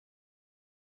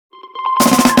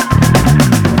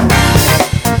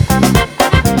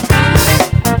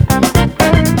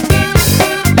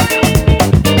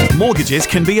Mortgages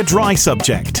can be a dry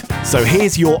subject, so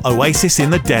here's your oasis in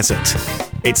the desert.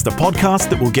 It's the podcast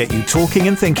that will get you talking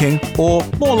and thinking, or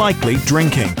more likely,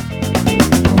 drinking.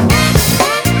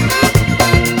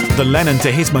 The Lennon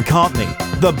to his McCartney,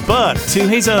 the Bert to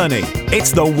his Ernie.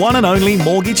 It's the one and only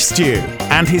Mortgage Stew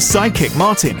and his sidekick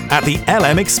Martin at the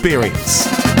LM Experience.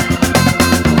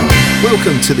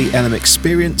 Welcome to the LM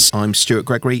Experience. I'm Stuart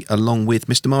Gregory, along with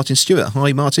Mr. Martin Stewart.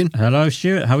 Hi, Martin. Hello,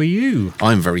 Stuart. How are you?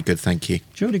 I'm very good, thank you.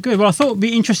 Jolly good. Well, I thought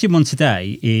the interesting one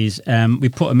today is we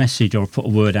put a message or put a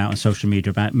word out on social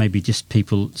media about maybe just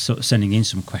people sort of sending in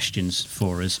some questions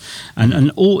for us. And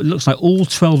it looks like all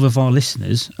 12 of our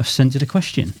listeners have sent in a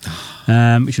question,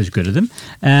 which was good of them.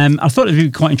 I thought it would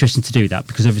be quite interesting to do that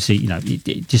because obviously, you know,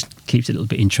 it just keeps it a little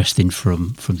bit interesting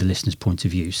from the listener's point of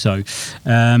view. So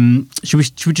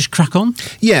should we just crack on?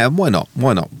 Yeah, why not?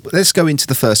 Let's go into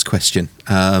the first question.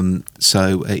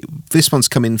 This one's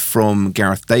coming from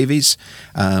Gareth Davies,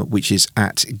 which is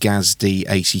at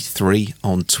GazD83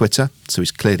 on Twitter. So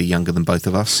he's clearly younger than both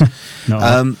of us.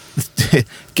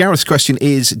 Gareth's question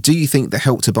is, do you think the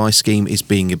Help to Buy scheme is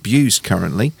being abused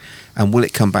currently? And will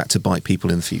it come back to bite people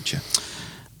in the future?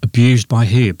 Abused by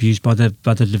who? Abused by the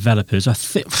developers. I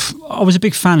was a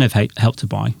big fan of Help to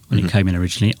Buy when it came in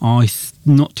originally. I'm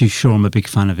not too sure I'm a big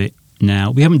fan of it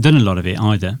now. We haven't done a lot of it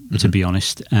either, to be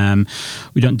honest.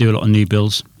 We don't do a lot of new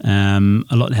builds. A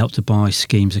lot of Help to Buy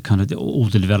schemes are kind of all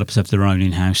the developers have their own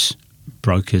in-house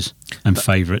brokers and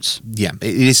favourites. Yeah,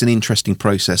 it is an interesting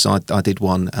process. I did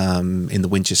one in the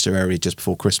Winchester area just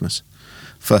before Christmas.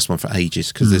 First one for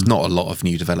ages because there's not a lot of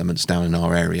new developments down in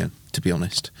our area, to be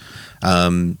honest.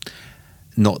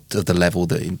 Not at the level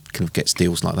that it kind of gets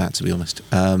deals like that, to be honest.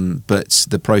 But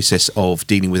the process of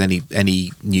dealing with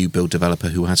any new build developer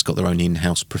who has got their own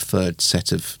in-house preferred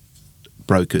set of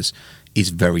brokers is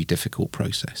very difficult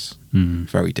process.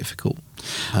 Very difficult.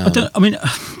 Do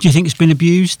you think it's been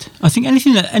abused? I think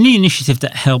any initiative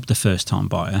that helped the first-time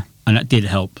buyer, and that did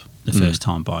help the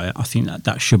first-time buyer, I think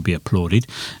that should be applauded.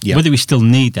 Yeah. Whether we still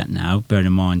need that now, bearing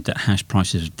in mind that house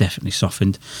prices have definitely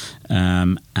softened,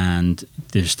 and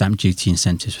there's stamp duty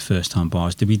incentives for first-time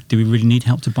buyers. Do we really need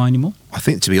Help to Buy anymore? I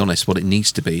think, to be honest, what it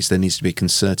needs to be is there needs to be a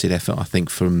concerted effort, I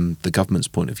think, from the government's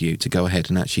point of view to go ahead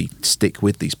and actually stick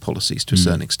with these policies to a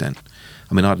certain extent.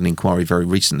 I mean, I had an inquiry very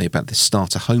recently about this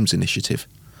Starter Homes initiative,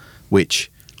 which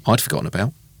I'd forgotten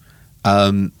about.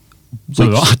 I've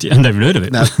never heard of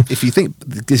it. Now, if you think,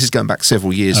 this is going back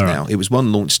several years now, it was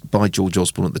one launched by George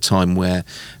Osborne at the time where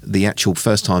the actual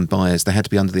first-time buyers, they had to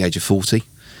be under the age of 40,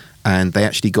 and they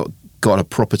actually got a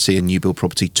property, a new build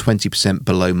property, 20%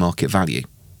 below market value.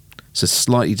 It's a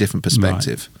slightly different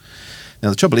perspective. Right. Now,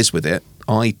 the trouble is with it,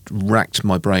 I racked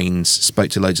my brains, spoke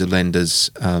to loads of lenders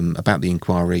about the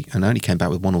inquiry, and only came back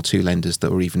with one or two lenders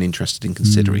that were even interested in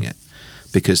considering it,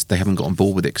 because they haven't got on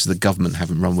board with it because the government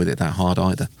haven't run with it that hard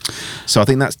either. So I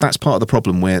think that's part of the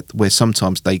problem where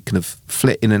sometimes they kind of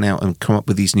flit in and out and come up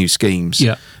with these new schemes,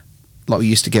 like we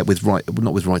used to get with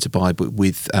not with Right to Buy, but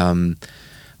with on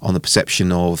the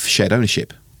perception of shared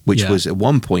ownership, which was at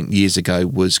one point years ago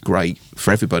was great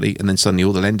for everybody, and then suddenly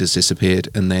all the lenders disappeared,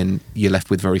 and then you're left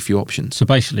with very few options. So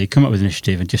basically, come up with an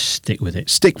initiative and just stick with it.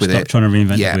 Stop trying to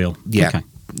reinvent the wheel. Yeah. Okay.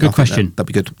 Good question. That'd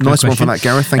be good. Nice one from that,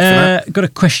 Gareth. Thank you for that. Got a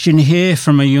question here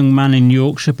from a young man in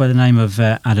Yorkshire by the name of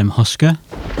Adam Husker.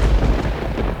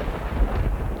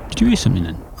 Did you hear something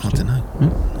then? I don't know.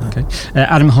 No? Okay.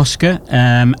 Adam Husker,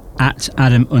 at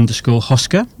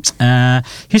Adam_Husker.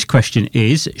 His question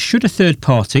is, should a third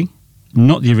party,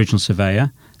 not the original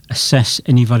surveyor, assess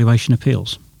any valuation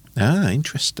appeals?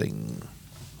 Interesting.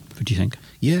 What do you think?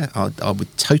 Yeah, I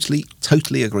would totally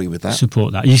agree with that.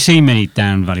 Support that. You see many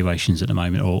down valuations at the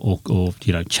moment, or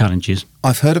challenges.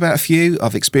 I've heard about a few.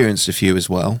 I've experienced a few as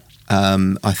well.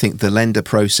 I think the lender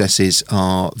processes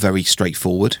are very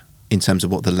straightforward in terms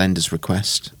of what the lenders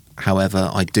request. However,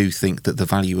 I do think that the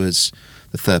valuers,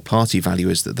 the third-party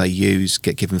valuers that they use,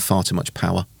 get given far too much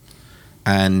power,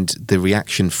 and the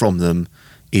reaction from them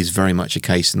is very much a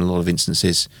case in a lot of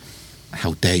instances,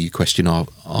 how dare you question our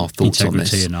thoughts on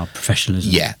this? Integrity and our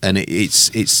professionalism. Yeah, and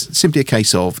it's simply a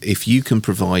case of, if you can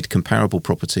provide comparable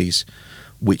properties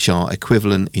which are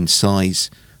equivalent in size,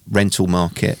 rental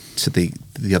market to the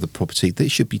other property, that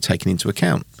should be taken into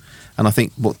account. And I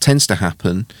think what tends to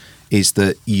happen is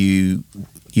that you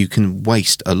can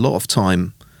waste a lot of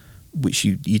time, which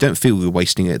you don't feel you're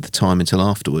wasting it at the time until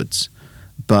afterwards.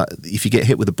 But if you get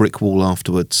hit with a brick wall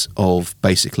afterwards of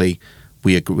basically,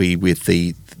 we agree with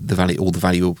the value, or the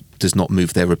value does not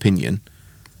move their opinion,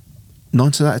 9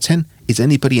 out of 10, is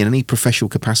anybody in any professional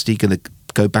capacity going to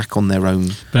go back on their own.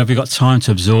 But have we got time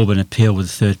to absorb an appeal with a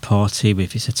third party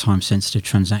if it's a time-sensitive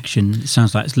transaction? It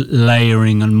sounds like it's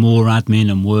layering on more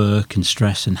admin and work and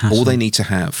stress and hassle. All they need to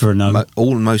have, for a no.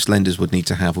 all most lenders would need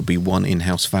to have would be one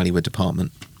in-house valuer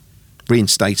department.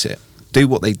 Reinstate it. Do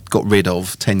what they got rid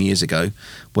of 10 years ago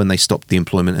when they stopped the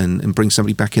employment and bring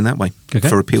somebody back in that way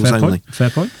for appeals Fair only. Point. Fair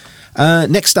point.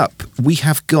 Next up, we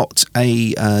have got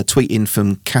a tweet in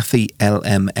from Kathy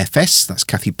LMFS. That's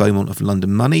Kathy Beaumont of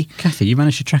London Money. Kathy, you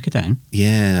managed to track her down?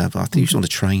 Yeah, but I think she's on a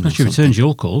train. She returns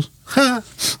your calls.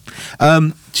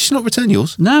 Did she not return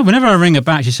yours? No, whenever I ring her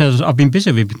back, she says, I've been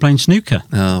busy, we've been playing snooker.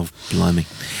 Oh, blimey.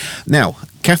 Now,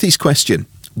 Kathy's question.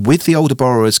 With the older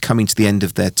borrowers coming to the end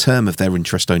of their term of their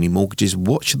interest-only mortgages,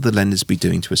 what should the lenders be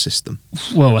doing to assist them?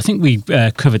 Well, I think we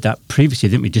covered that previously,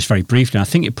 didn't we, just very briefly. I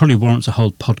think it probably warrants a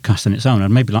whole podcast on its own.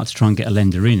 I'd maybe like to try and get a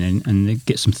lender in and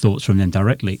get some thoughts from them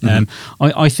directly.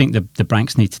 I think the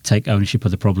banks need to take ownership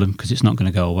of the problem because it's not going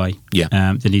to go away.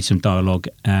 Yeah. They need some dialogue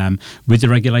with the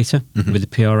regulator, with the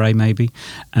PRA maybe,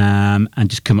 and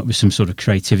just come up with some sort of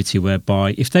creativity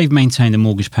whereby if they've maintained a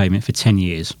mortgage payment for 10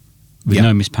 years, with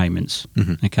no mispayments,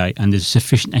 okay, and there's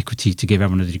sufficient equity to give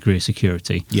everyone a degree of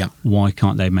security, why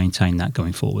can't they maintain that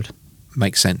going forward?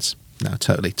 Makes sense. No,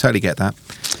 totally get that.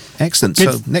 Excellent.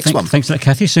 Good. So next one. Thanks for that,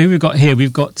 Kathy. So who we've got here?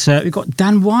 We've got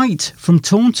Dan White from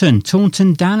Taunton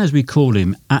Dan, as we call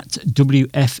him, at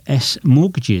WFS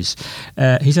Mortgages.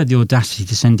 He's had the audacity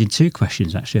to send in 2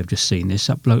 questions. Actually, I've just seen this.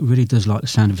 That bloke really does like the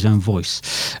sound of his own voice.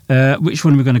 Which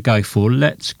one are we going to go for?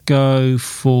 Let's go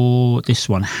for this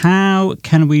one. How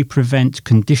can we prevent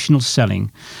conditional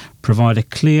selling? Provide a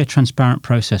clear, transparent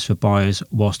process for buyers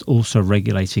whilst also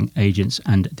regulating agents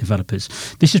and developers.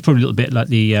 This is probably a little bit like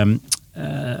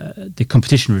the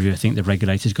competition review I think the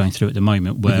regulator's going through at the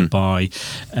moment, whereby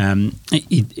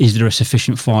is there a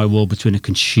sufficient firewall between a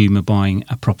consumer buying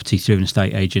a property through an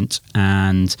estate agent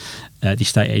and the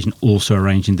estate agent also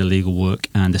arranging the legal work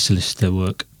and the solicitor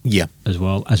work as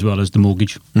well as the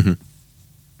mortgage?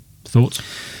 Thoughts?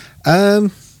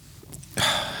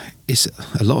 It's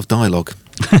a lot of dialogue.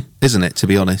 Isn't it, to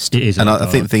be honest? It is. And I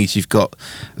think the thing is you've got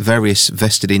various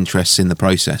vested interests in the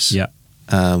process. Yeah.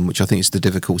 Which I think is the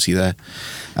difficulty there.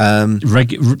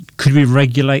 Could we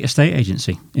regulate a estate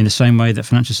agency in the same way that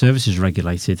financial services is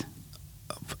regulated?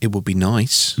 It would be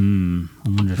nice. I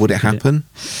wonder if would it happen?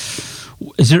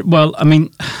 Is there? Well, I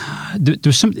mean, there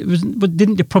was something.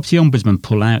 Didn't the property ombudsman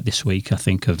pull out this week? I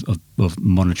think of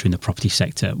monitoring the property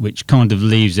sector, which kind of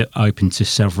leaves it open to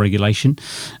self-regulation.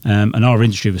 And our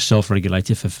industry was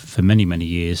self-regulated for many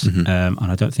years, and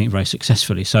I don't think very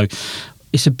successfully. So.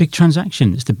 It's a big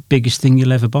transaction. It's the biggest thing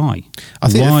you'll ever buy. I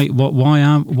think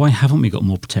why haven't we got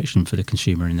more protection for the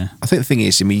consumer in there? I think the thing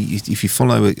is, I mean, if you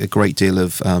follow a great deal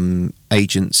of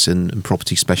agents and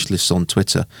property specialists on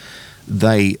Twitter,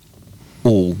 they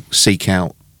all seek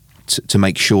out to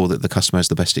make sure that the customer has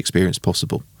the best experience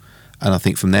possible. And I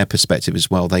think from their perspective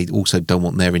as well, they also don't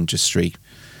want their industry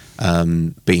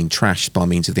being trashed by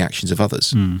means of the actions of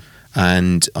others.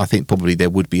 And I think probably there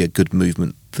would be a good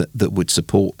movement that would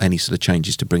support any sort of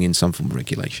changes to bring in some form of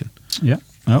regulation. Yeah,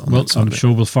 well, I'm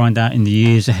sure we'll find out in the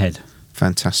years ahead.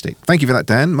 Fantastic. Thank you for that,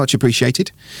 Dan. Much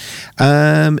appreciated.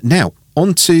 Now,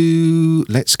 on to,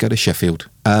 let's go to Sheffield.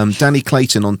 Danny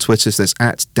Clayton on Twitter says,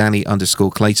 at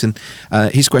Danny_Clayton.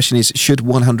 His question is, should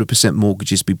 100%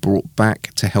 mortgages be brought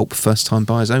back to help first-time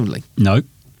buyers only? No.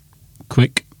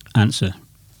 Quick answer.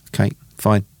 Okay,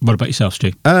 fine. What about yourself,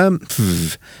 Stu?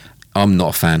 I'm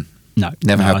not a fan. No,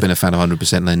 never have been a fan of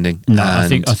 100% lending. No, I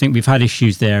think we've had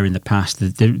issues there in the past.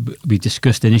 We've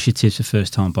discussed initiatives for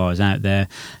first-time buyers out there.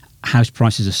 House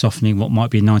prices are softening. What might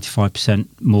be a 95%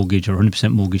 mortgage or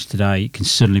 100% mortgage today can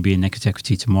suddenly be a negative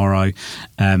equity tomorrow.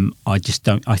 I just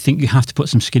don't. I think you have to put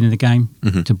some skin in the game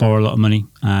to borrow a lot of money.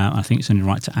 I think it's only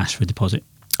right to ask for a deposit.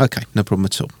 Okay, no problem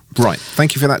at all. Right,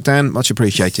 thank you for that, Dan. Much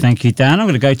appreciated. Thank you, Dan. I'm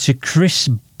going to go to Chris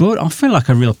Budd. I feel like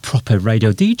a real proper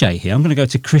radio DJ here. I'm going to go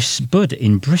to Chris Budd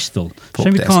in Bristol.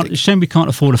 Shame we can't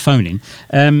afford a phone in.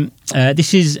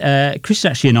 This is Chris is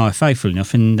actually an IFA, full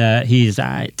enough, and he is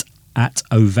at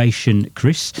Ovation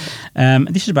Chris.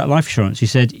 This is about life insurance. He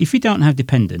said, if you don't have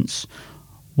dependents,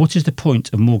 what is the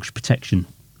point of mortgage protection?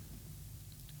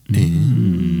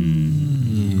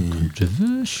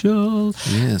 Controversial.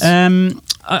 Yes.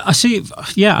 I see.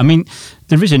 Yeah, I mean,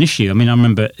 there is an issue. I mean, I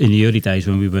remember in the early days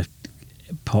when we were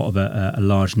part of a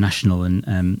large national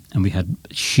and we had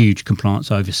huge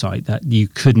compliance oversight that you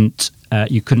couldn't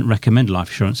recommend life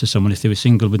insurance to someone if they were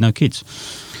single with no kids.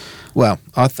 Well,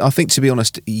 I think, to be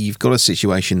honest, you've got a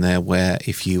situation there where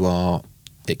if you are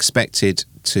expected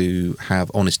to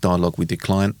have honest dialogue with your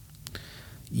client,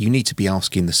 you need to be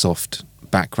asking the soft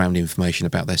background information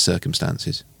about their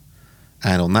circumstances.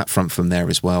 And on that front from there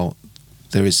as well,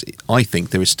 I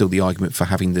think there is still the argument for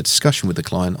having the discussion with the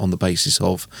client on the basis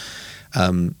of,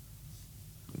 don't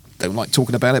like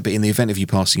talking about it, but in the event of you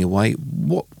passing away,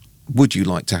 what would you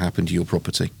like to happen to your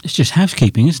property? It's just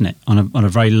housekeeping, isn't it? On a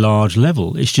very large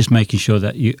level. It's just making sure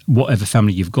that whatever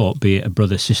family you've got, be it a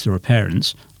brother, sister or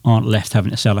parents, aren't left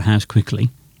having to sell a house quickly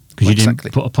because you didn't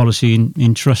put a policy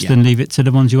in trust and leave it to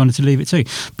the ones you wanted to leave it to.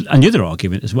 And the other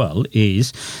argument as well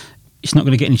is it's not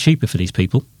going to get any cheaper for these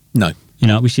people. No. You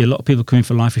know, we see a lot of people coming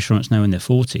for life insurance now in their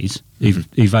 40s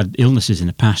who've had illnesses in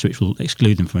the past which will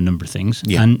exclude them from a number of things,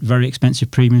 and very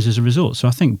expensive premiums as a result. So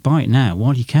I think buy it now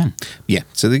while you can. Yeah,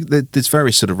 so there's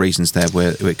various sort of reasons there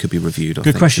where it could be reviewed.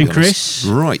 Good question, Chris.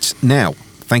 Right, now,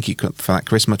 thank you for that,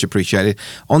 Chris, much appreciated.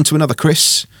 On to another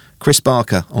Chris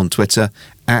Barker on Twitter,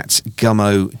 at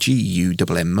Gummo,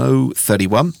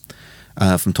 GUMMO31.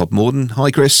 From Todd Morden.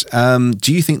 Hi, Chris.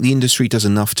 Do you think the industry does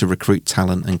enough to recruit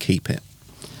talent and keep it?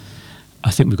 I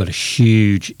think we've got a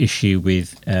huge issue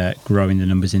with growing the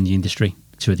numbers in the industry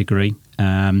to a degree.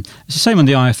 It's the same on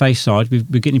the IFA side.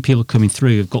 We're getting people coming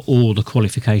through who've got all the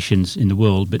qualifications in the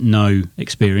world but no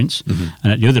experience.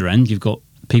 And at the other end, you've got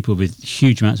people with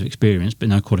huge amounts of experience but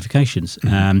no qualifications.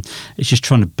 It's just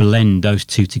trying to blend those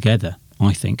two together,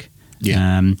 I think.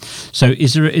 Yeah. So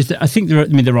is there? I think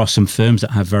there are some firms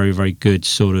that have very, very good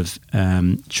sort of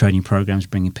training programs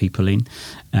bringing people in,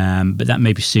 but that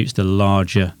maybe suits the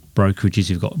larger brokerages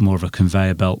who've got more of a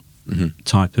conveyor belt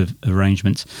type of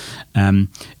arrangement.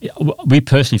 We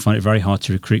personally find it very hard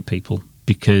to recruit people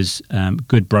because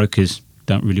good brokers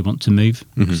don't really want to move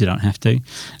because they don't have to,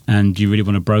 and you really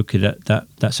want a broker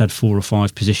that's had 4 or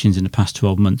 5 positions in the past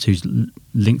 12 months whose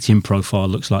LinkedIn profile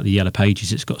looks like the Yellow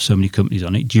Pages. It's got so many companies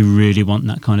on it. Do you really want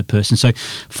that kind of person? So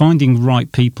finding right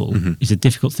people is a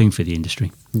difficult thing for the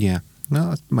industry. Yeah.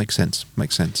 No, that makes sense.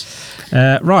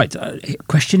 Right.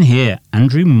 Question here.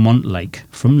 Andrew Montlake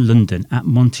from London at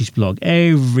Monty's blog.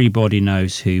 Everybody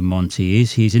knows who Monty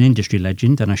is. He's an industry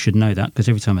legend, and I should know that because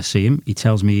every time I see him, he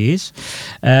tells me he is.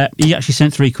 He actually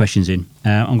sent 3 questions in.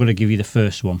 I'm going to give you the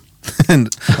first one. And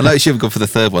I noticed you haven't gone for the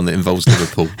third one that involves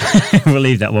Liverpool. We'll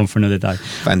leave that one for another day.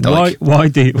 Van Dijk. Why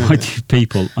do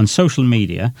people on social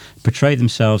media portray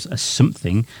themselves as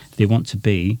something they want to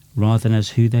be rather than as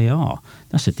who they are?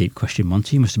 That's a deep question,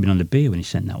 Monty. You must have been on the beer when you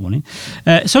sent that one in.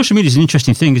 Social media is an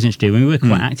interesting thing, isn't it, Stu? I mean, we're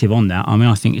quite active on that. I mean,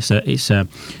 I think it's a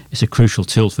crucial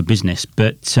tool for business,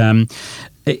 but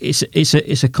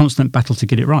it's a constant battle to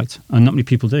get it right, and not many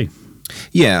people do.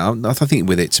 Yeah, I think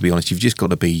with it, to be honest, you've just got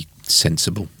to be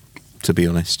sensible. To be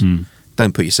honest,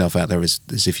 don't put yourself out there as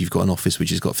if you've got an office which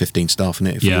has got 15 staff in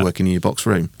it if you're working in your box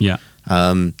room. Yeah,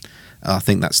 I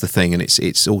think that's the thing, and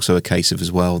it's also a case of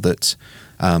as well that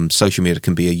social media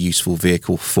can be a useful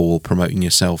vehicle for promoting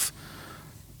yourself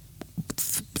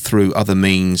through other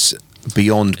means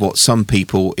beyond what some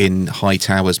people in high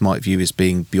towers might view as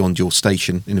being beyond your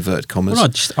station, in inverted commas.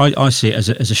 Well, I see it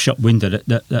as a shop window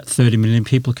that 30 million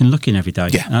people can look in every day.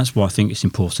 Yeah. And that's why I think it's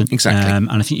important. Exactly. And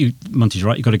I think Monty's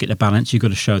right. You've got to get the balance. You've got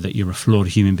to show that you're a flawed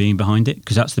human being behind it,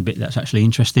 because that's the bit that's actually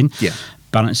interesting. Yeah.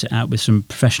 Balance it out with some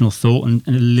professional thought and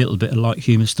a little bit of light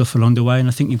humour stuff along the way, and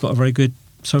I think you've got a very good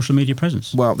social media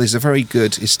presence. Well, there's a very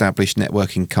good established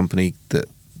networking company that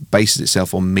bases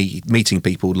itself on meeting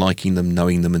people, liking them,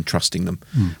 knowing them and trusting them.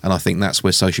 And I think that's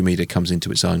where social media comes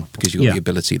into its own, because you've got the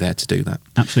ability there to do that.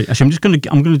 Absolutely. Actually,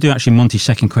 I'm going to do actually Monty's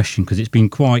second question, because it's been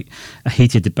quite a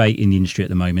heated debate in the industry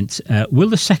at the moment. Will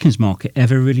the seconds market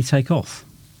ever really take off?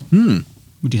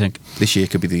 What do you think? This year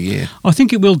could be the year. I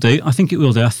think it will do. I think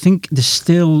there's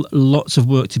still lots of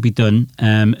work to be done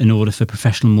in order for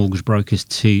professional mortgage brokers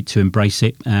to embrace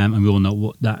it. And we all know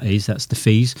what that is. That's the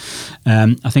fees.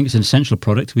 I think it's an essential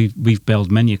product. We've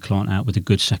bailed many a client out with a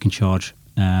good second charge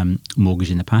mortgage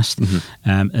in the past.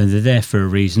 And they're there for a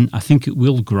reason. I think it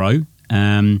will grow.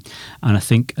 And I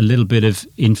think a little bit of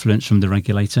influence from the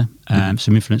regulator,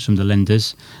 some influence from the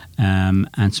lenders,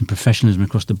 and some professionalism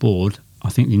across the board. I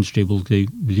think the industry will do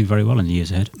very well in the years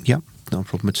ahead. Yeah, no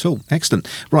problem at all. Excellent.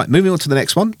 Right, moving on to the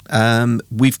next one.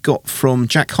 We've got from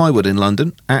Jack Highwood in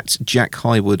London, at Jack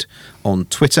Highwood on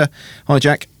Twitter. Hi,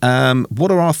 Jack. What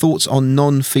are our thoughts on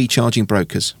non-fee charging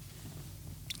brokers?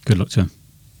 Good luck to them.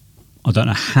 I don't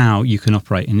know how you can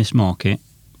operate in this market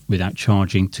without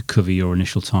charging to cover your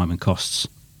initial time and costs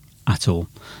at all.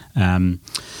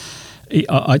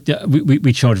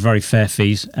 We charge very fair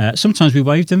fees. Sometimes we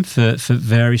waive them for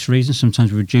various reasons.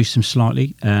 Sometimes we reduce them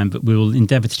slightly, but we will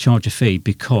endeavour to charge a fee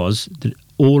because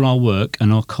all our work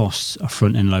and our costs are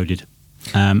front-end loaded,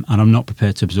 and I'm not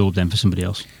prepared to absorb them for somebody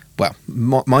else. Well,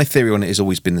 my theory on it has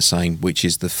always been the same, which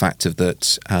is the fact of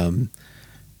that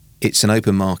it's an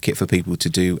open market for people to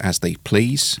do as they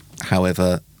please.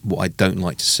 However, what I don't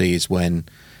like to see is when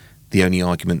the only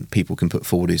argument people can put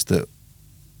forward is that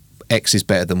X is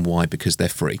better than Y because they're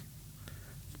free.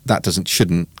 That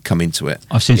shouldn't come into it.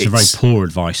 I've seen some very poor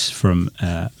advice from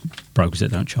brokers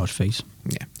that don't charge fees.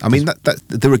 Yeah, I mean,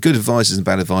 there are good advisors and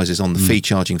bad advisors on the fee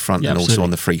charging front and also on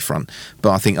the free front.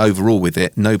 But I think overall with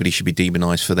it, nobody should be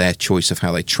demonised for their choice of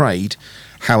how they trade.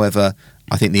 However,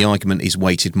 I think the argument is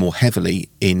weighted more heavily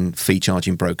in fee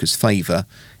charging brokers' favour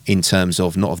in terms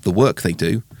of not of the work they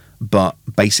do, but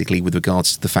basically with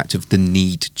regards to the fact of the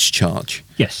need to charge.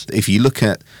 Yes. If you look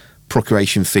at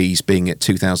procuration fees being at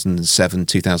 2007,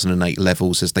 2008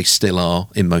 levels, as they still are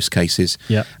in most cases,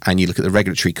 and you look at the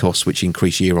regulatory costs, which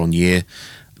increase year on year,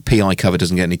 PI cover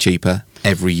doesn't get any cheaper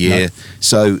every year. No.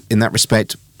 So in that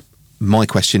respect, my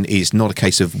question is not a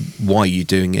case of why you're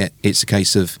doing it, it's a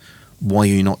case of why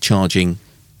you're not charging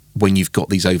when you've got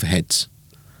these overheads.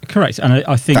 Correct, and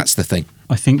I think that's the thing.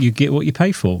 I think you get what you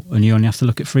pay for, and you only have to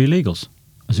look at free legals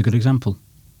as a good example.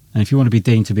 And if you want to be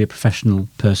deemed to be a professional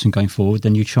person going forward,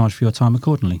 then you charge for your time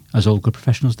accordingly, as all good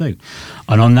professionals do.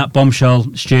 And on that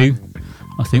bombshell, Stu,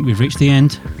 I think we've reached the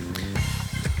end.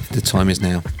 The time is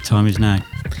now. Time is now.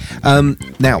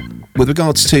 Now, with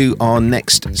regards to our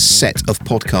next set of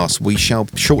podcasts, we shall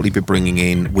shortly be bringing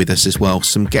in with us as well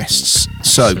some guests.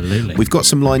 So Absolutely. We've got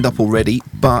some lined up already,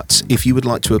 but if you would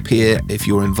like to appear, if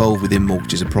you're involved within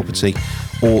mortgages and property,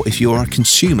 or if you're a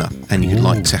consumer and you'd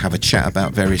like to have a chat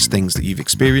about various things that you've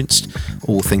experienced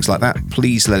or things like that,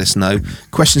 please let us know.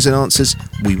 Questions and answers,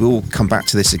 we will come back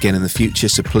to this again in the future,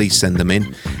 so please send them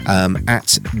in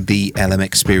at the LM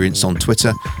Experience on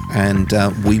Twitter, and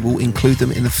we will include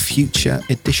them in a future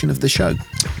edition of the show.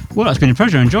 Well, it's been a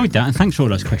pleasure. I enjoyed that, and thanks for all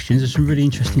those questions. There's some really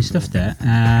interesting stuff there.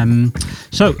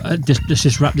 So let's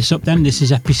just wrap this up then. This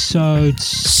is episode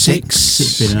 6.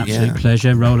 It's been an absolute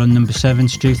pleasure. Roll on number 7.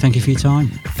 Stu, thank you for your time.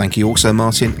 Thank you also,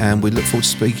 Martin, and we look forward to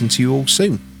speaking to you all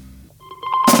soon.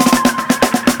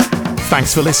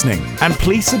 Thanks for listening, and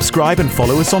please subscribe and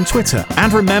follow us on Twitter.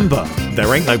 And remember,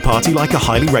 there ain't no party like a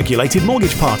highly regulated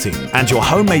mortgage party, and your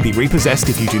home may be repossessed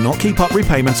if you do not keep up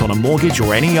repayments on a mortgage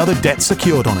or any other debt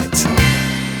secured on it.